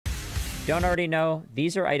Don't already know?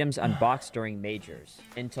 These are items unboxed during majors.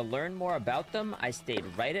 And to learn more about them, I stayed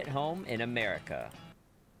right at home in America.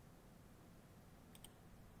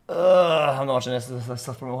 I'm not watching this. This is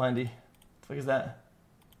stuff from Handy. What the fuck is that?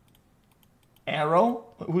 Arrow?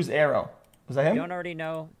 Who's Arrow? Was that him? Don't already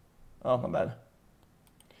know? Oh, my bad.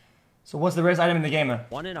 So what's the rarest item in the game?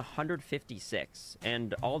 1 in 156.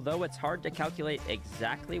 And although it's hard to calculate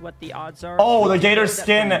exactly what the odds are... Oh, the gator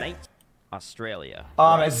skin! Australia.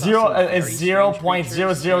 It's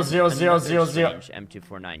 0.0000000.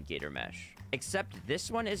 M249 gator mesh. Except this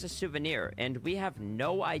one is a souvenir, and we have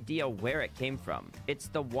no idea where it came from. It's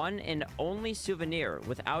the one and only souvenir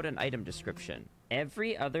without an item description.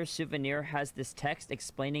 Every other souvenir has this text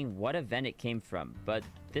explaining what event it came from, but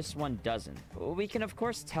this one doesn't. We can of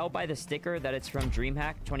course tell by the sticker that it's from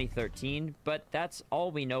DreamHack 2013, but that's all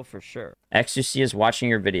we know for sure. xQc is watching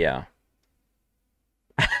your video.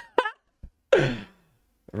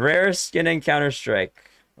 Rare skin in Counter-Strike.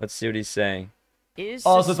 Let's see what he's saying.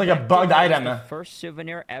 Oh, so it's like a bugged item. The first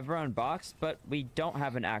souvenir ever unboxed, but we don't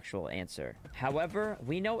have an actual answer. However,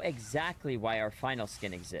 we know exactly why our final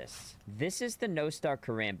skin exists. This is the No-Star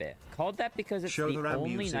Karambit, called that because it's the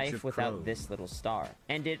only knife without this little star.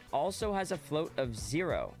 And it also has a float of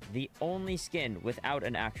 0, the only skin without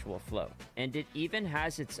an actual float. And it even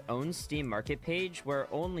has its own Steam market page where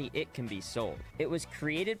only it can be sold. It was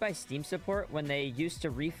created by Steam support when they used to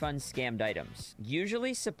refund scammed items.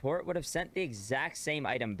 Usually support would have sent the exact same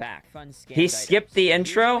item back. He skipped the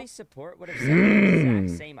intro? Support would have sent the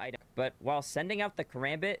exact same item. But while sending out the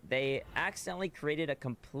Karambit, they accidentally created a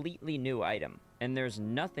completely new item. And there's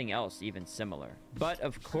nothing else even similar. But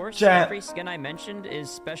of course, every skin I mentioned is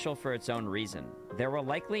special for its own reason. There will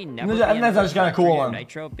likely never be enough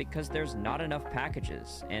Nitro because there's not enough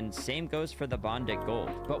packages. And same goes for the Bonded Gold.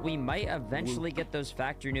 But we might eventually get those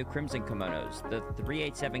factory new Crimson Kimonos, the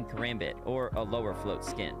 387 Karambit, or a lower float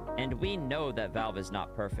skin. And we know that Valve is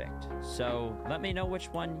not perfect. So let me know which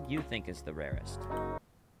one you think is the rarest.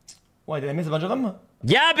 Why, did I miss a bunch of them?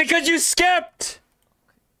 Yeah, because you skipped!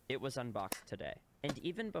 It was unboxed today. And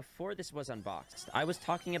even before this was unboxed, I was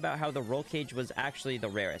talking about how the roll cage was actually the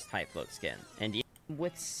rarest high float skin. And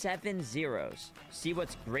with 7 zeros. See,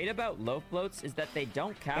 what's great about low floats is that they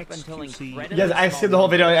don't cap until incredibly Yes, I skipped the whole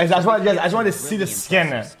video. I just wanted to see the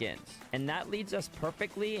skin. And that leads us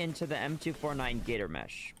perfectly into the M249 gator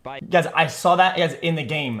mesh. Guys, I saw that in the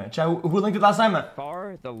game. Who linked it last time?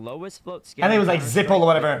 Far the lowest float skin. I think it was like Zippo or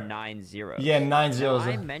whatever. 9 zeros. Yeah, 9 zeros.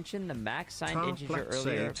 I mentioned the max signed integer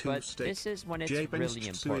earlier, but this is when it's really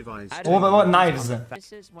important. What knives?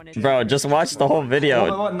 Bro, just watch the whole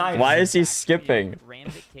video. Why is he skipping?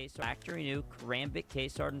 Factory new Karambit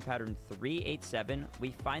case hardened pattern 387.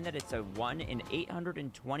 We find that it's a 1 in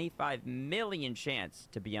 825 million chance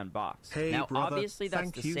to be unboxed. Hey, now, brother, obviously, that's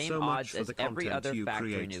the same odds as every other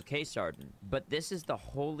factory new case hardened, but this is the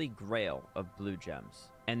holy grail of blue gems,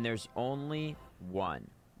 and there's only one.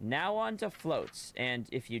 Now on to floats, and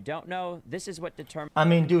if you don't know, this is what determines. I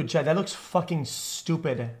mean, dude, chat, that looks fucking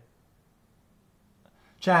stupid.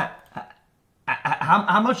 Chat,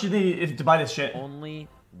 how much do you need to buy this shit? Only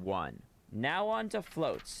one. Now on to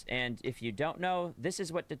floats, and if you don't know, this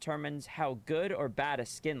is what determines how good or bad a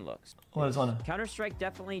skin looks. What is on? Counter-Strike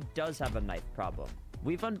definitely does have a knife problem.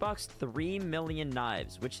 We've unboxed 3 million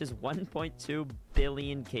knives, which is 1.2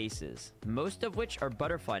 billion cases, most of which are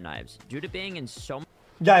butterfly knives, due to being in so many...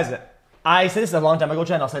 Guys, I said this a long time ago,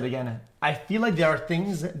 and I'll say it again. I feel like there are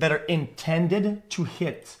things that are intended to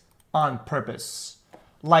hit on purpose.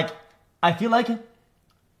 Like, I feel like...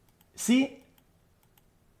 See?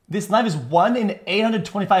 This knife is 1 in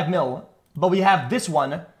 825 mil, but we have this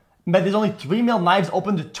one, but there's only 3 mil knives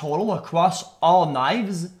opened total across all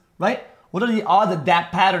knives, right? What are the odds that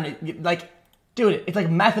that pattern, like, dude, it's like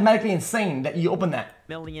mathematically insane that you open that.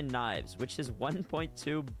 Million knives, which is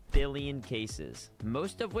 1.2 billion cases,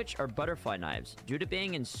 most of which are butterfly knives, due to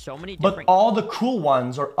being in so many different... But all the cool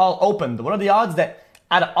ones are all opened. What are the odds that,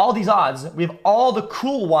 out of all these odds, we have all the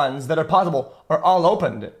cool ones that are possible are all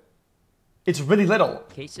opened? It's really little.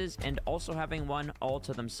 Cases, and also having one all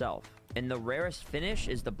to themselves. And the rarest finish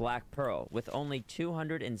is the Black Pearl, with only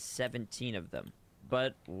 217 of them.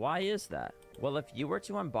 But why is that? Well, if you were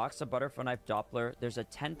to unbox a butterfly knife Doppler, there's a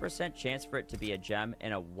 10% chance for it to be a gem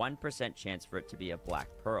and a 1% chance for it to be a Black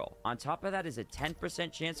Pearl. On top of that is a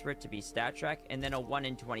 10% chance for it to be Stat Track, and then a 1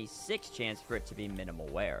 in 26 chance for it to be minimal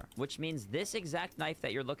wear. Which means this exact knife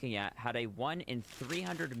that you're looking at had a 1 in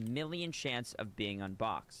 300 million chance of being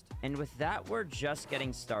unboxed. And with that, we're just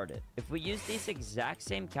getting started. If we use these exact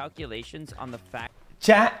same calculations on the fact...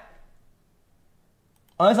 Chat.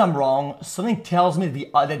 Unless I'm wrong, something tells me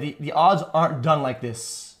that the odds aren't done like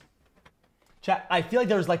this. Chat, I feel like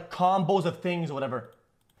there's like combos of things or whatever.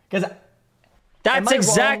 Because that's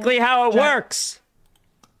exactly how it works.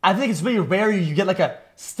 I think it's really rare you get like a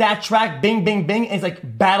stat track, bing, bing, bing, and it's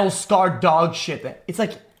like battle scarred dog shit. It's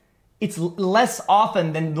like, it's less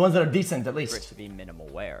often than the ones that are decent, at least. For it to be minimal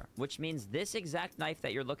wear, which means this exact knife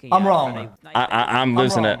that you're looking I'm at. wrong. I'm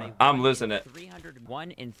losing it. I'm losing it. 301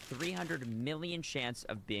 in 300 million chance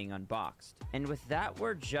of being unboxed. And with that,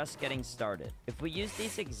 we're just getting started. If we use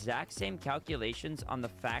these exact same calculations on the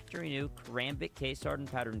factory new Karambit case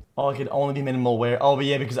hardened pattern. Oh, it could only be minimal wear. Oh, but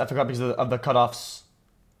yeah, because I forgot because of the cutoffs.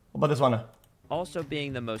 What about this one? Also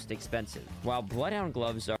being the most expensive, while Bloodhound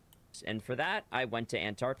gloves are. And for that, I went to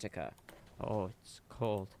Antarctica. Oh, it's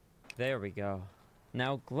cold. There we go.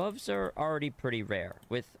 Now, gloves are already pretty rare,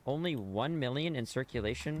 with only 1 million in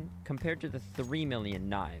circulation compared to the 3 million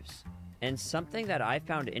knives. And something that I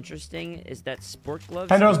found interesting is that sport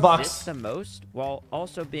gloves exist the most, while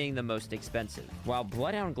also being the most expensive. While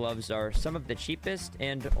Bloodhound gloves are some of the cheapest,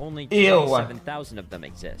 and only 27,000 of them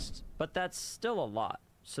exist. But that's still a lot.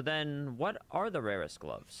 So then, what are the rarest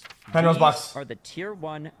gloves? These are the Tier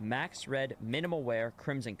 1 Max Red Minimal Wear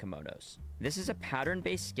Crimson Kimonos. This is a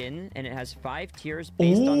pattern-based skin, and it has 5 tiers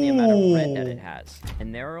based on the amount of red that it has.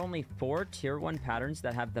 And there are only 4 Tier 1 patterns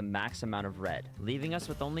that have the max amount of red, leaving us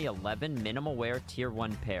with only 11 Minimal Wear Tier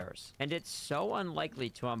 1 pairs. And it's so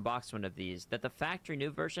unlikely to unbox one of these that the factory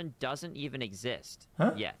new version doesn't even exist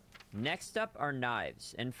yet. Next up are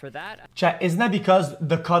knives, and for that... Chat, isn't that because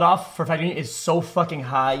the cutoff for factory is so fucking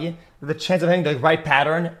high that the chance of having the right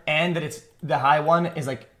pattern and that it's the high one is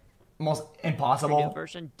like almost impossible? The new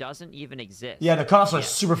version doesn't even exist. Yeah, the cutoffs are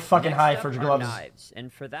super fucking high for gloves. Knives,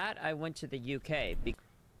 and for that I went to the UK. Which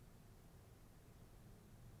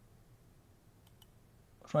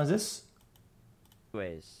one is this?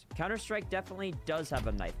 Anyways, Counter-Strike definitely does have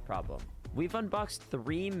a knife problem. We've unboxed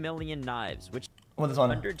 3 million knives, which...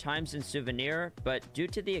 100 times in souvenir, but due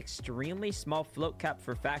to the extremely small float cap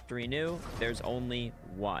for factory new, there's only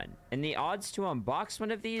 1. And the odds to unbox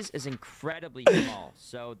one of these is incredibly small.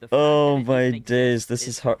 So the oh my days, this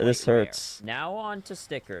is hard. This hurts. Now on to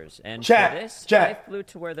stickers, and for this, I flew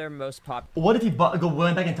to where they're most popular. What if you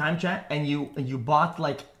went back in time, chat, and you bought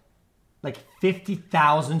like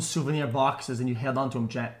 50,000 souvenir boxes and you held on to them,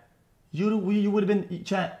 chat? You would have been,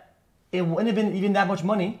 chat. It wouldn't have been even that much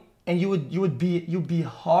money. And you'd be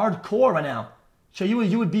hardcore right now. So you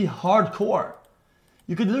would be hardcore.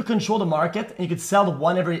 You could literally control the market and you could sell the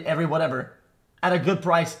one every whatever at a good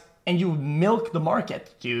price and you would milk the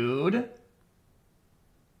market, dude.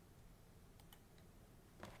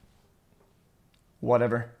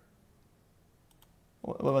 Whatever.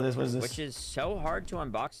 What about this? What is this? Which is so hard to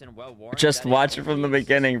unbox and well worn. Just watch it from the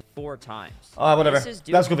beginning. 4 times. Whatever. That's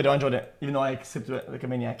a good video. I enjoyed it. Even though I skipped it like a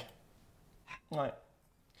maniac. Alright.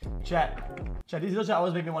 Chat, these videos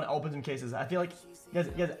always make me want to open some cases. I feel like, guys,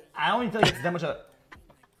 I don't even feel like it's that much of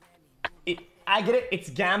I get it, it's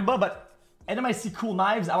Gamba, but anytime I see cool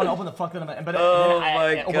knives, I want to open the fuck out of them. But then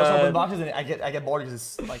I open boxes and I get bored because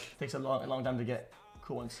it's like, it takes a long time to get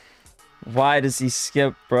cool ones. Why does he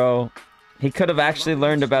skip, bro? He could have actually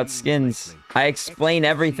learned about skins. I explain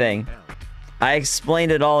everything. I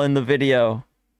explained it all in the video.